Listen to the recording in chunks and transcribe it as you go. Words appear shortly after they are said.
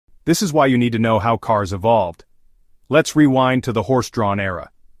This is why you need to know how cars evolved. Let's rewind to the horse-drawn era.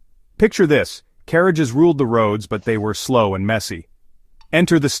 Picture this: carriages ruled the roads, but they were slow and messy.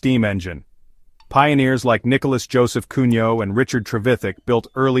 Enter the steam engine. Pioneers like Nicholas Joseph Cugnot and Richard Trevithick built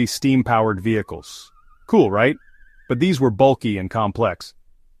early steam-powered vehicles. Cool, right? But these were bulky and complex.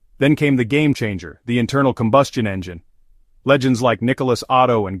 Then came the game-changer, the internal combustion engine. Legends like Nicholas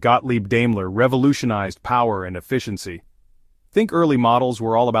Otto and Gottlieb Daimler revolutionized power and efficiency. Think early models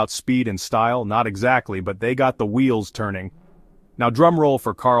were all about speed and style? Not exactly, but they got the wheels turning. Now drum roll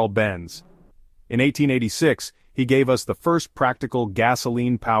for Karl Benz. In 1886, he gave us the first practical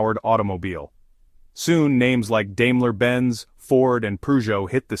gasoline-powered automobile. Soon, names like Daimler, Benz, Ford, and Peugeot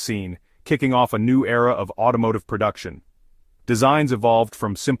hit the scene, kicking off a new era of automotive production. Designs evolved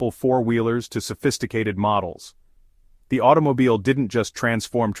from simple four-wheelers to sophisticated models. The automobile didn't just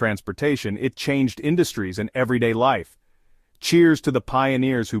transform transportation, it changed industries and everyday life. Cheers to the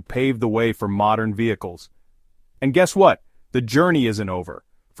pioneers who paved the way for modern vehicles. And guess what? The journey isn't over.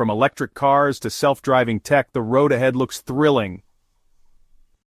 From electric cars to self-driving tech, the road ahead looks thrilling.